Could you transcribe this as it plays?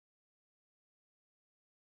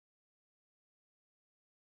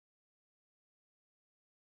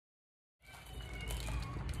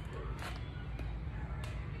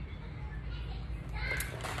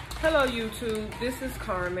Hello YouTube, this is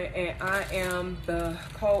Carmen and I am the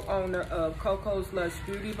co-owner of Coco's Lush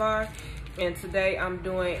Beauty Bar, and today I'm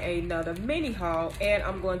doing another mini haul and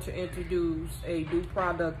I'm going to introduce a new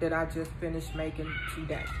product that I just finished making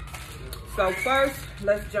today. So first,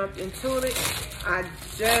 let's jump into it. I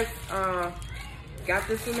just got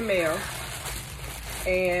this in the mail,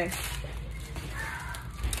 and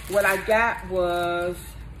what I got was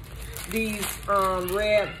these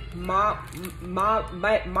red Mahler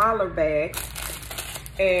bags,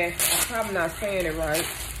 and I'm probably not saying it right,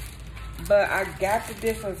 but I got the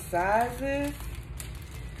different sizes.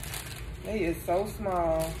 They is so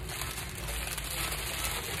small.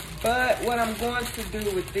 But what I'm going to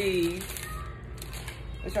do with these,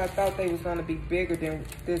 which I thought they was gonna be bigger than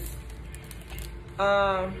this,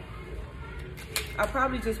 I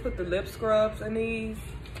probably just put the lip scrubs in these.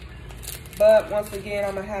 But once again,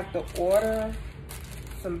 I'm gonna have to order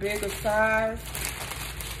some bigger size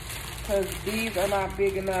because these are not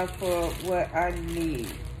big enough for what I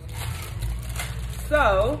need.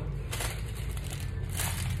 So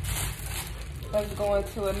let's go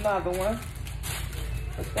into another one.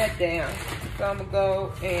 Put that down. So I'm gonna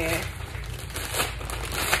go and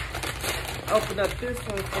open up this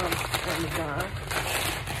one from Amazon.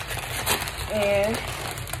 And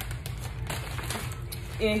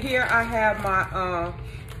in here I have my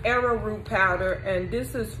arrowroot powder, and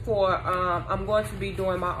this is for I'm going to be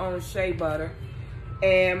doing my own shea butter,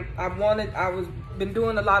 and been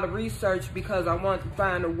doing a lot of research because I want to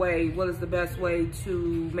find a way, what is the best way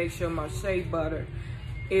to make sure my shea butter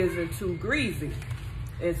isn't too greasy.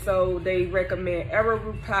 And so they recommend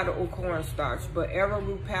arrowroot powder or cornstarch, but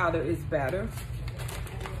arrowroot powder is better.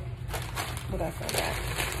 What else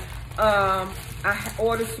I got? I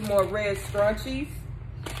ordered some more red scrunchies.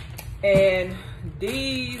 And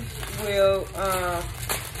these will,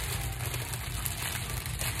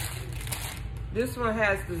 this one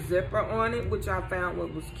has the zipper on it, which I found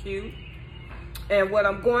what was cute. And what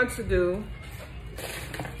I'm going to do,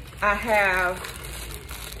 I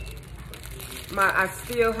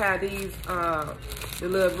still have these, the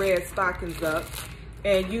little red stockings up.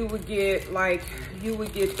 And you would get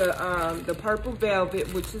the purple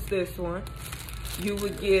velvet, which is this one. You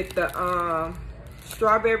would get the,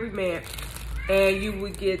 strawberry mint, and you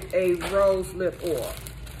would get a rose lip oil.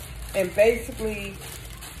 And basically,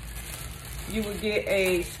 you would get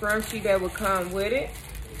a scrunchie that would come with it.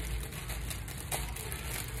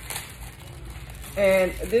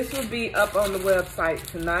 And this will be up on the website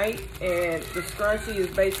tonight. And the scrunchie is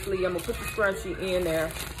basically, I'm gonna put the scrunchie in there,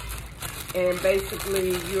 and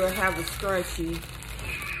basically you'll have a scrunchie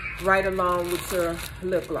right along with your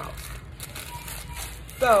lip gloss.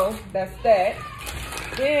 So that's that.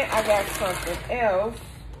 Then I got something else.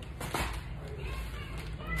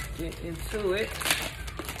 Get into it.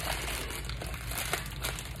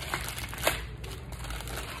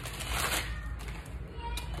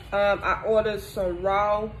 I ordered some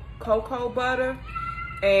raw cocoa butter,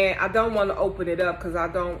 and I don't want to open it up because I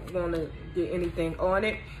don't want to get anything on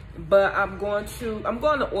it. But I'm going to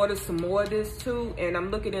order some more of this too, and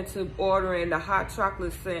I'm looking into ordering the hot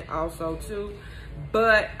chocolate scent also too.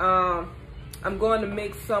 But I'm going to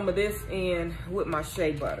mix some of this in with my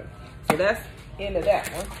shea butter. So that's into that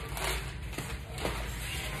one.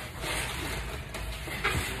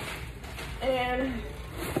 And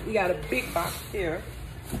we got a big box here.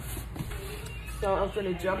 So I'm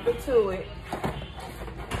gonna jump into it.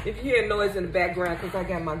 If you hear noise in the background, because I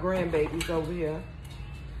got my grandbabies over here.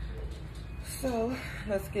 So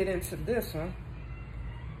let's get into this one.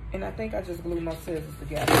 And I think I just glued my scissors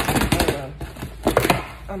together.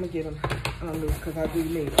 I'm gonna get them loose because I do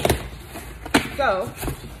need them. So,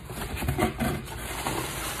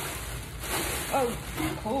 oh,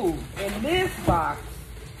 cool. In this box,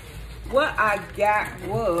 what I got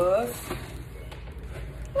was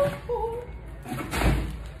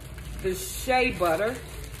the shea butter.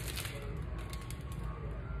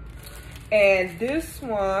 And this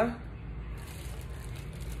one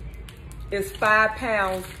is 5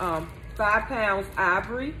 pounds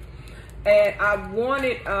ivory. And I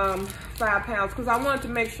wanted 5 pounds because I wanted to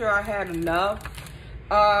make sure I had enough.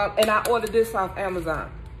 And I ordered this off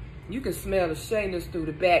Amazon. You can smell the shayness through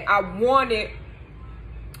the bag. I wanted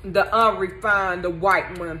the unrefined, the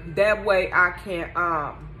white one. That way I can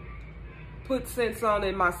put scents on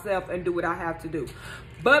it myself and do what I have to do.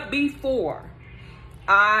 But before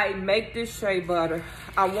I make this shea butter,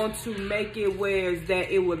 I want to make it where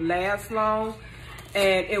that it would last long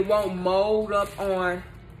and it won't mold up on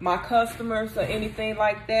my customers or anything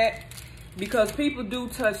like that, because people do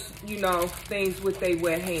touch, you know, things with their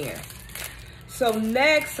wet hands. So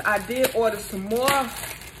next, I did order some more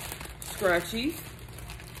scrunchies.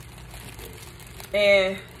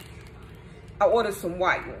 And I ordered some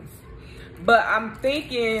white ones. But I'm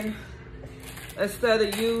thinking, instead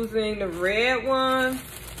of using the red ones,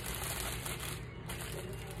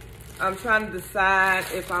 I'm trying to decide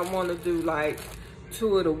if I want to do like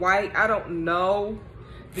 2 of the white. I don't know,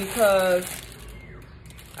 because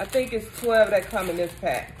I think it's 12 that come in this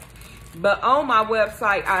pack. But on my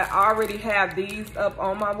website, I already have these up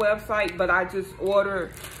on my website, but I just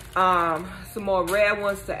ordered some more red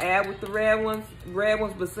ones to add with the red ones.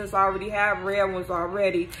 But since I already have red ones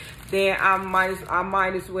already, then I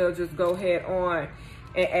might as well just go ahead on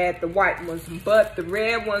and add the white ones. But the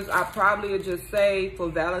red ones I probably will just save for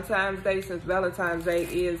Valentine's Day, since Valentine's Day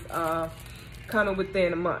is kind of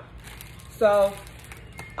within a month. So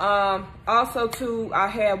also too, I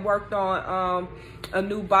had worked on a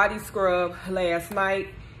new body scrub last night,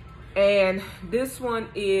 and this one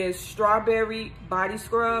is strawberry body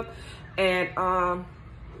scrub, and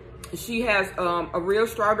she has a real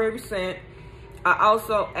strawberry scent. I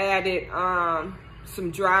also added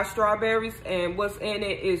some dry strawberries, and what's in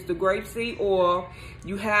it is the grapeseed oil.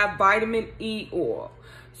 You have vitamin E oil.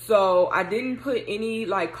 So I didn't put any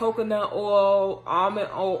like coconut oil, almond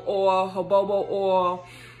oil, jojoba oil,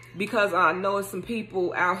 because I know some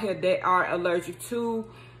people out here that are allergic to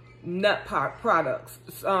nut products,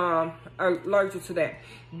 are allergic to that.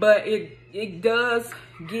 But it does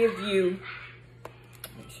give you,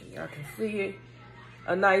 make sure y'all can see it,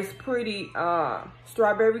 a nice pretty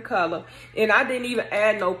strawberry color. And I didn't even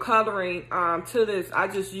add no coloring to this. I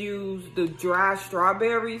just used the dry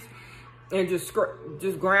strawberries and just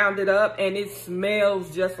ground it up, and it smells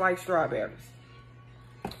just like strawberries.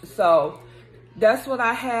 So that's what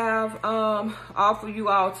I have offer you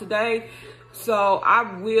all today. So I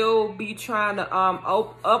will be trying to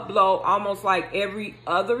upload almost like every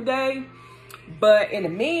other day. But in the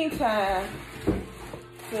meantime,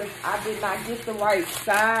 since I did not get the right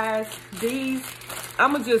size, these,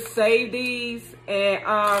 I'm gonna just save these, and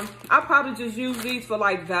I'll probably just use these for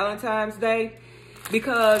like Valentine's Day,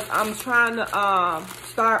 because I'm trying to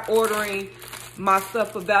start ordering my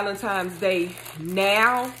stuff for Valentine's Day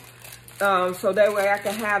now. So that way I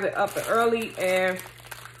can have it up and early, and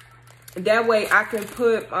that way I can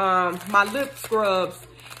put my lip scrubs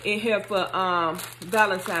in here for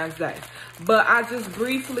Valentine's Day. But I just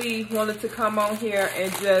briefly wanted to come on here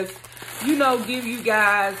and just, you know, give you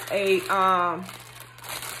guys a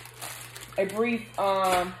brief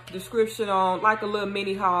description on like a little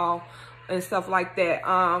mini haul and stuff like that.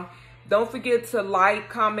 Don't forget to like,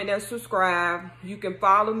 comment, and subscribe. You can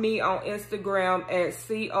follow me on Instagram at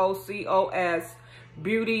COCOS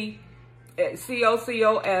Beauty, at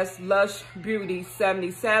COCOS Lush Beauty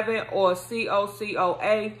 77, or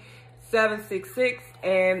COCOA 766.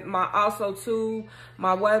 And my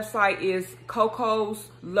website is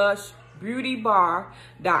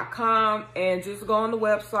CocosLushBeautyBar.com, and just go on the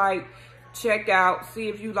website, check out, see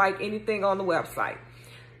if you like anything on the website.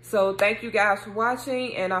 So thank you guys for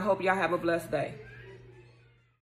watching, and I hope y'all have a blessed day.